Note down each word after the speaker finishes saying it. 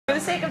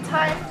sake of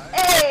time,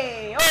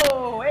 hey,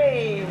 oh,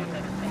 hey.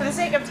 For the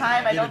sake of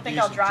time, I don't think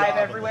I'll drive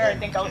everywhere. I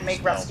think I'll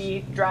make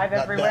Rusty drive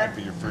everywhere. Not bad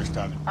for your first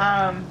time.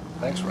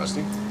 Thanks,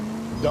 Rusty.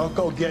 Don't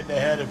go getting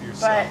ahead of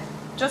yourself.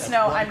 But just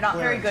know I'm not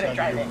very good at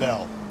driving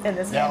in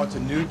this game. Now it's a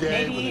new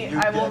day. Maybe with a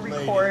new I will dead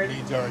lady record that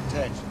needs our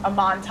attention. a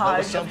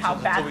montage of how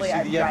badly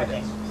I'm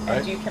driving, right?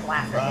 and you can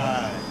laugh at me.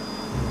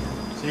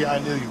 Right. See, I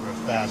knew you were a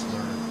fast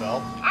learner,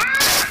 Phelps.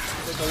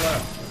 Take a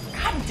left.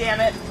 God damn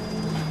it.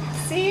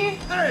 See?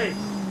 Hey!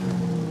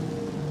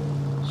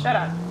 Shut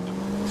up.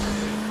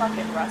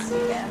 Fucking Rusty,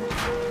 man.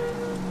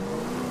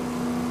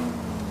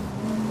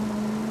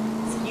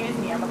 Excuse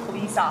me, I'm a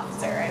police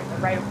officer. I have the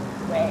right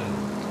of way.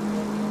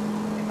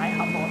 In my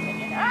humble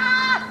opinion.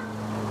 Ah!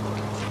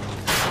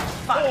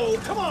 Fuck. Oh,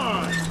 come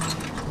on!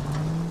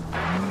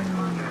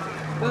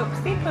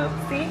 Oopsie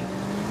poopsie.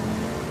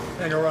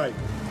 Hang a right.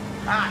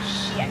 Ah,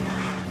 shit.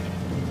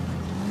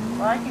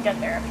 Well, I can get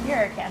there up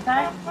here, can't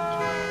I?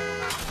 Ah!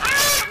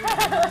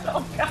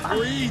 Oh, God.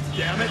 Breathe,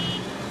 damn it!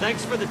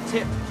 Thanks for the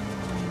tip.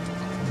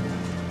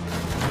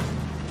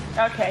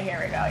 Okay, here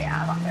we go.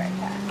 Yeah, I'm on the right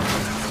track.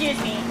 Excuse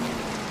me.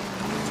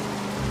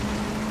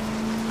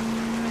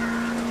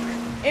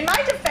 In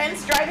my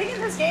defense, driving in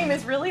this game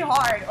is really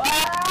hard.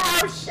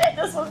 Oh, shit.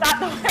 This was not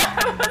the way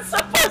I was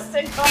supposed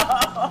to go.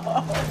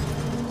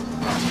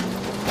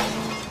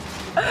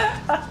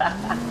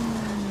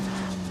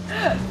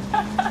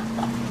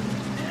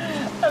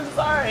 I'm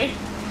sorry.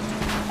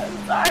 I'm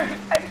sorry.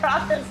 I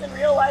promise in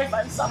real life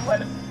I'm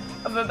somewhat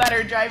of a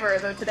better driver,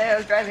 though today I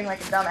was driving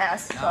like a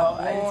dumbass, so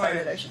I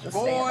decided I should just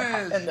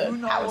stay in the who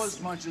knows house.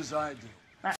 as much as I do.